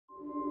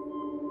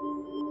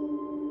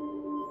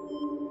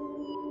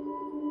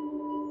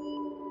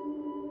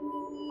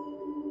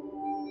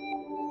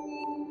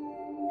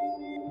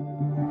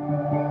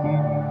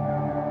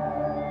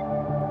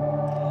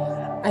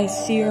I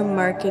see your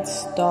market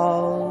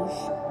stalls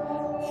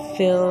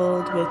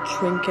filled with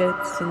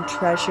trinkets and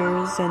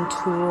treasures and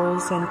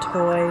tools and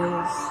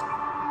toys.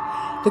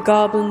 The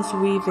goblins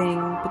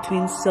weaving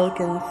between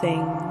silken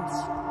things,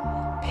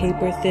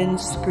 paper-thin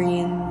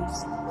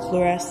screens,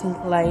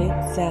 fluorescent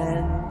lights,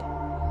 and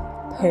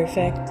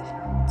perfect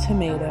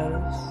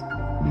tomatoes.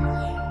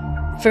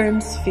 Firm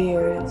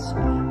spheres,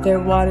 their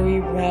watery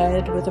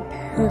red with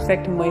a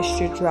perfect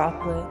moisture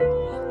droplet,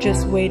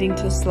 just waiting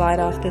to slide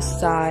off the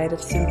side of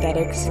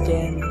synthetic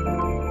skin.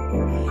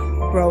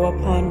 Row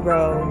upon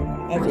row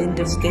of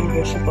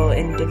indistinguishable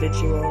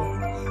individuals.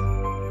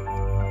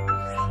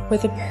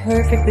 With a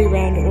perfectly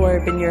round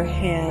orb in your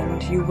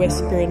hand, you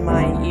whisper in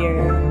my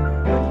ear,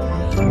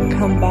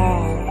 come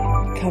by,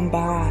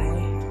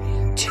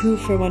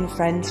 2-for-1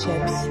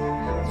 friendships,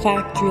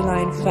 factory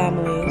line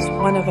families,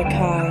 one of a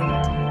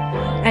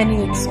kind,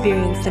 any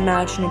experience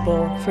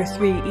imaginable for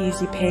 3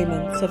 easy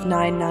payments of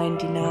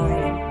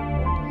 $9.99.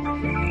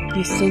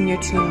 You sing your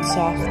tune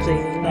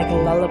softly like a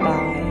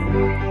lullaby,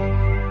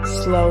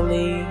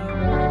 slowly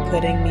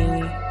putting me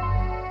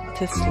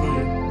to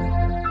sleep.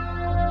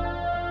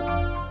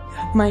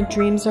 My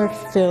dreams are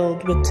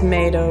filled with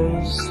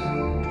tomatoes.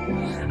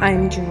 I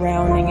am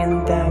drowning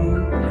in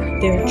them,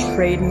 their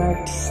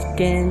trademarked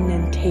skin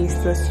and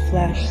tasteless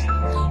flesh,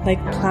 like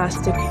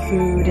plastic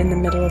food in the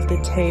middle of the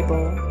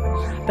table.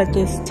 But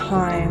this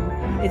time,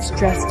 it's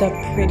dressed up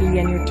pretty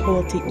and you're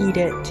told to eat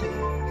it.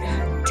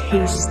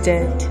 Taste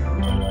it.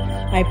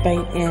 I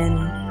bite in.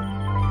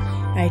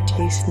 I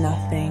taste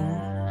nothing.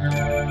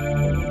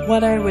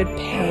 What I would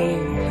pay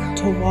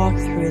to walk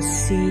through a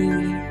sea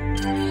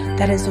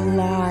that is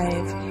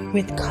alive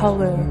with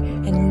color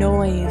and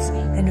noise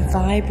and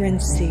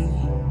vibrancy,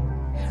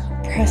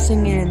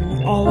 pressing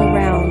in all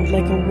around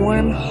like a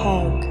warm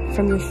hug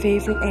from your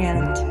favorite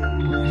aunt.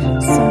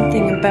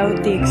 Something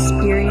about the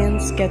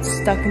experience gets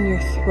stuck in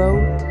your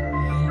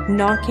throat,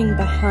 knocking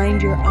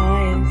behind your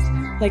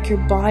eyes like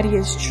your body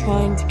is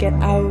trying to get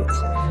out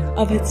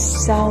of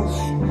itself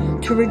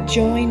to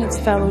rejoin its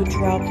fellow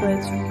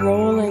droplets,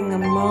 rolling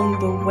among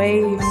the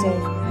waves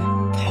of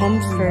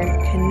comfort,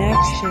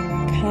 connection,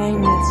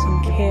 kindness,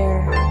 and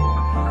care.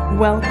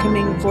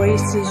 Welcoming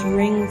voices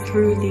ring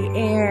through the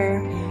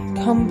air.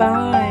 Come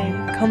by,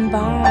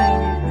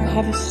 I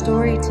have a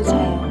story to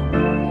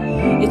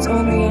tell. It's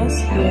only us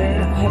here,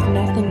 I have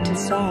nothing to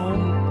sell.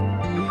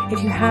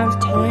 If you have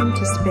time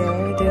to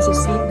spare, there's a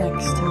seat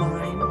next to mine.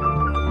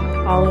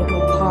 All it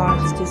will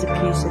cost is a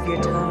piece of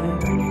your time.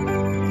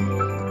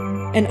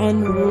 An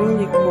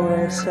unruly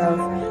chorus of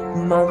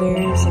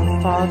mothers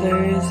and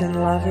fathers and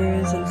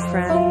lovers and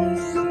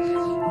friends,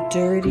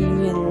 dirty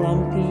and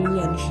lumpy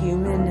and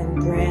human and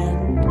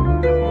grand,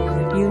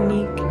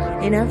 unique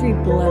in every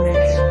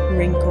blemish,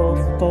 wrinkle,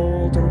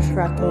 fold, and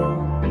freckle,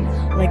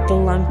 like the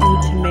lumpy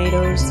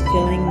tomatoes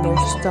filling their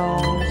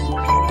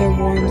stalls, their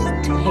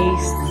warmth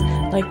tastes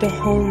like the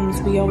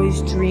homes we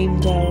always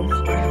dreamed of,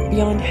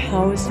 beyond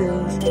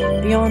houses,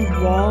 beyond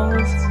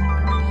walls,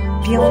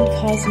 beyond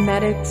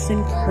cosmetics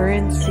and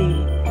currency,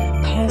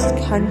 past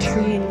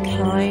country and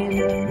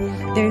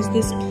kind. There's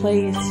this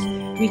place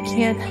we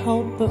can't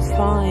help but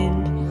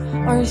find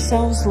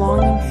ourselves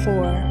longing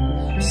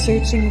for,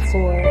 searching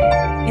for,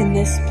 in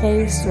this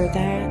place or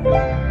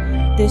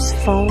that, this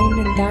phone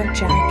and that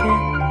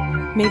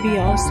jacket, maybe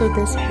also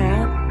this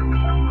hat.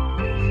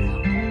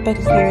 But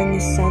here in the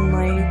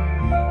sunlight,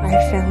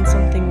 I found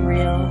something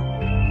real,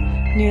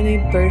 nearly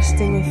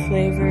bursting with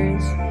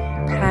flavors,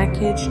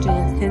 packaged in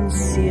a thin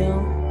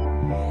seal,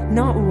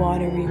 not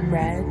watery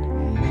red,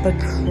 but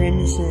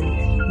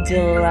crimson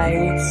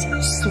delights,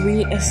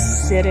 sweet,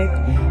 acidic,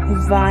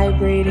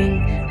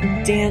 vibrating,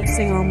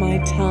 dancing on my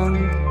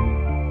tongue.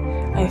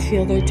 I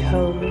feel their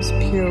toes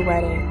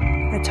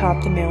pirouetting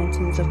atop the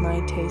mountains of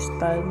my taste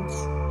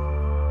buds.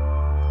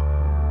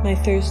 My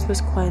thirst was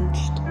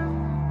quenched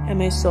and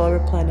my soul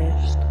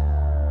replenished.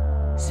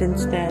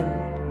 Since then,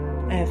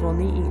 I have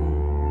only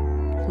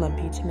eaten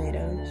lumpy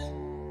tomatoes.